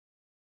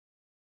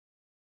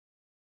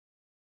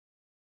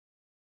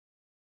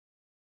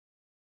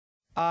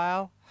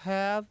I'll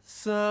have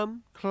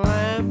some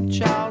clam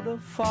chowder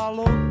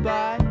followed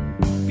by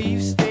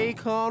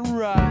beefsteak on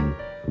rye,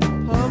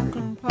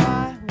 pumpkin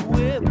pie,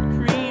 whipped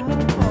cream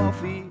and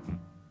coffee.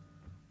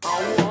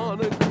 I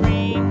want a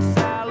green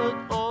salad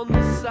on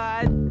the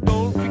side.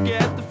 Don't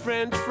forget the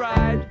French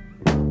fried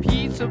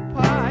pizza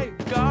pie,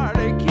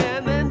 garlic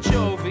and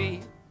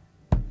anchovy.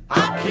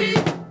 I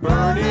keep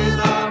burning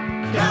up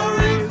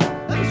calories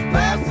as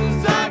fast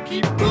as I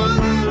keep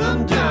putting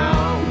them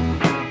down.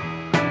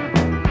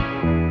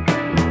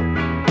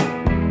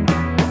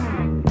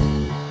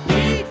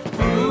 Eat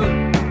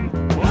food,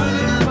 put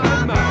it in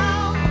my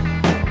mouth,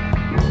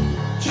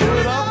 chew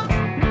it up,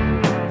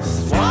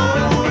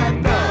 swallow it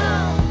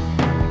down.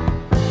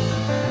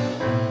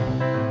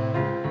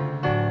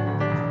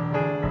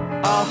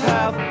 I'll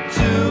have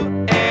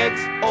 2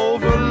 eggs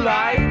over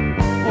light,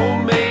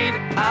 homemade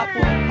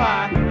apple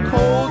pie,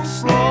 cold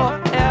slaw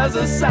as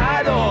a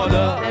side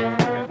order.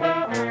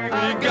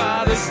 You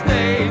gotta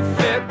stay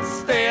fit,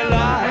 stay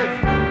alive,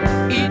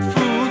 eat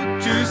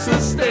food to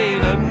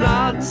sustain a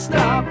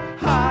non-stop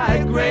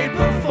high-grade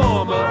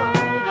performer.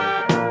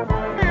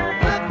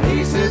 That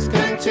piece is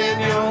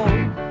continual,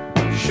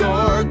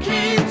 sure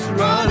keeps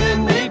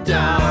running me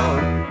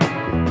down.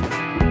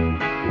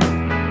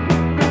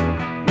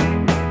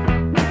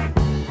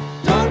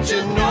 Don't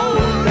you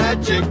know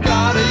that you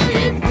gotta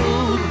eat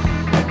food?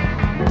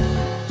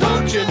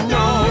 Don't you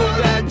know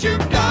that you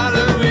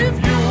gotta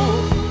refuel?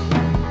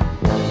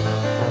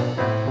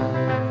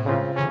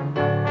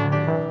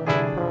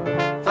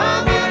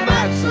 I'm a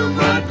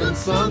maximum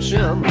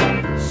consumption,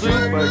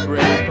 super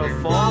great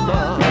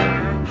performer,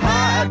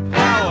 high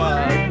power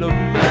the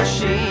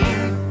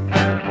machine.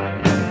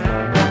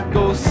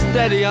 Go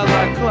steady on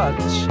the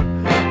clutch,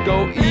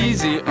 go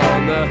easy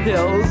on the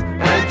hills,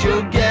 and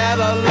you'll get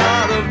a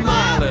lot of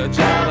mileage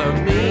out of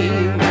me.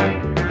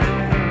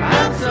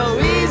 I'm so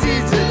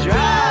easy to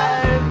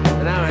drive,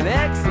 and I'm an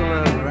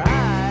excellent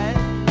ride.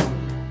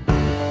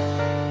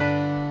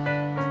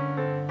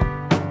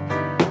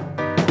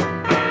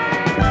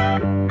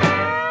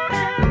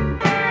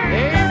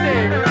 Hey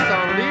Davis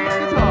on lead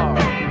guitar.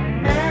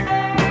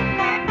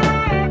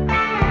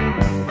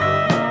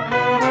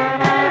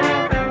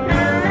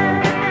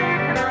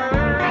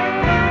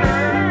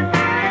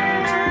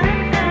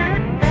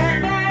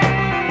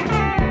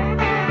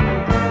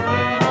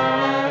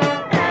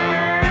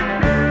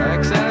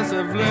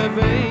 Excessive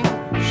living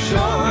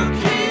sure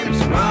keeps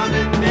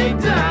running me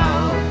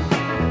down.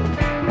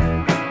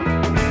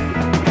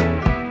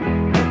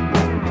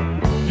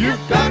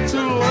 You've got to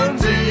learn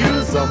to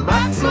use the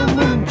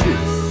maximum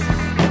juice.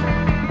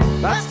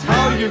 That's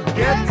how you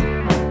get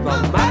the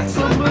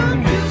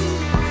maximum use.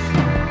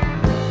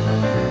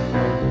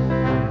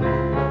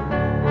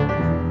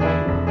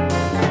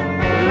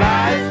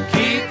 Life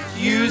keeps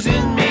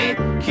using me,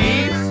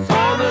 keeps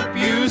on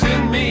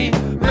abusing me,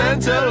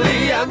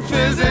 mentally and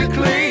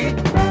physically.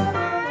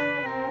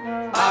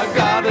 I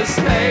gotta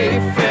stay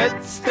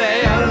fit,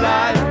 stay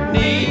alive,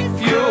 need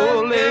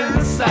fuel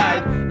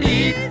inside,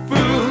 eat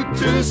food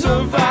to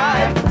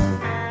survive.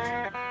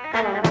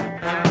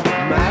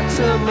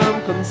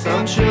 Maximum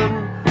consumption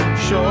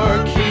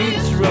sure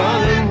keeps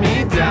running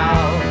me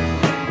down.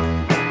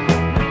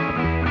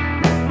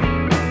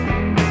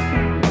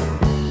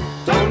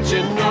 Don't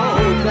you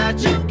know that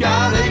you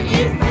gotta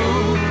eat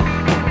food?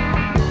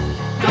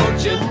 Don't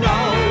you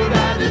know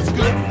that it's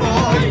good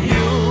for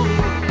you?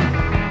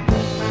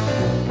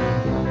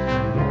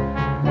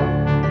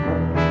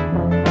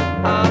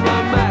 I'm a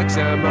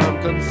maximum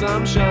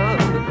consumption,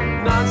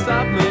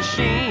 non-stop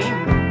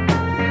machine,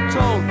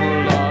 total